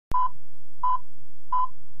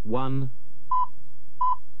1,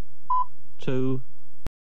 2.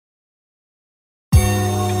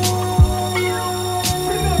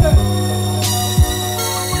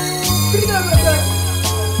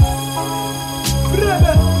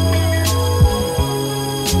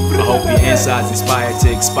 I hope your insides inspired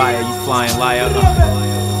to expire, you flying liar.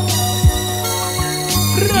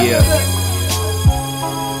 Yeah.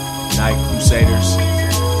 Night Crusaders.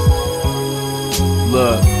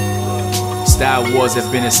 Look. Style wars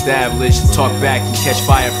have been established. Talk back and catch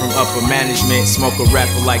fire from upper management. Smoke a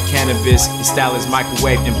rapper like cannabis. His style is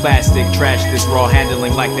microwaved in plastic. Trash this raw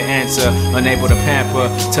handling like the answer. Unable to pamper.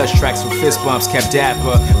 Touch tracks with fist bumps, kept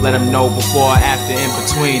dapper. Let them know before or after, in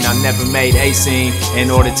between. I never made a scene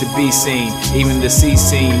in order to be seen. Even the sea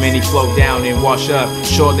scene, many float down and wash up.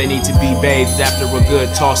 Sure they need to be bathed after a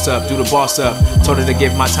good toss up. Do the boss up. Told her to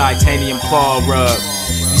give my titanium claw rub.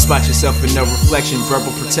 You spot yourself in no reflection,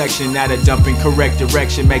 verbal protection, not a dump in correct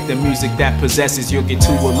direction. Make the music that possesses, you'll get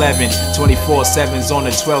 211. 24/7's on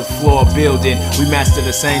the 12th floor building. We master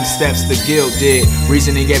the same steps the guild did.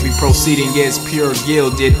 Reasoning every proceeding is pure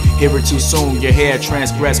gilded. Hear it too soon, your hair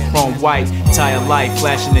transgress chrome white. Entire life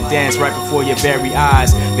flashing the dance right before your very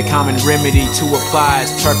eyes. The common remedy to apply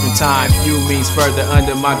is turpentine. Few means further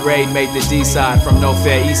under my grade, made the D side from no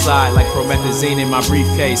fair east side. Like promethazine in my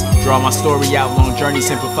briefcase. Draw my story out, long journey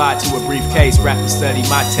simplified to a briefcase. Rapper study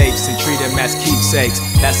my tapes and treat them as keepsakes.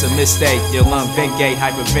 That's a mistake. Your lung vent-gate,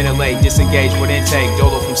 hyperventilate, disengage with intake.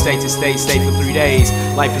 Dolo from state to state, stay for 3 days.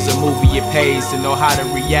 Life is a movie, it pays to know how to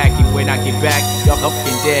react. And when I get back, y'all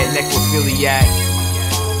fucking dead, necrophiliac.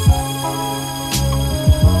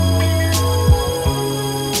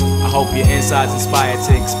 I hope your insides inspired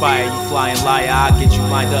to expire. You flying liar, I'll get you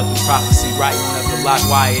lined up in prophecy. Writing of the lock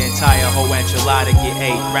wire, entire whole enchilada get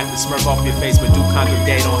ate. Wrap the smirk off your face, but do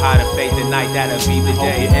congregate on how to fade the night, that'll be the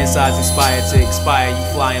day. Hope your insides inspired to expire. You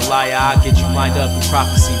flying liar, I'll get you lined up in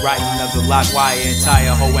prophecy. Writing of the lock wire,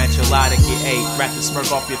 entire whole enchilada get ate. Wrap the smirk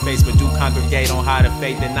off your face, but do congregate on how to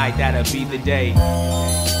fade the night, that'll be the day.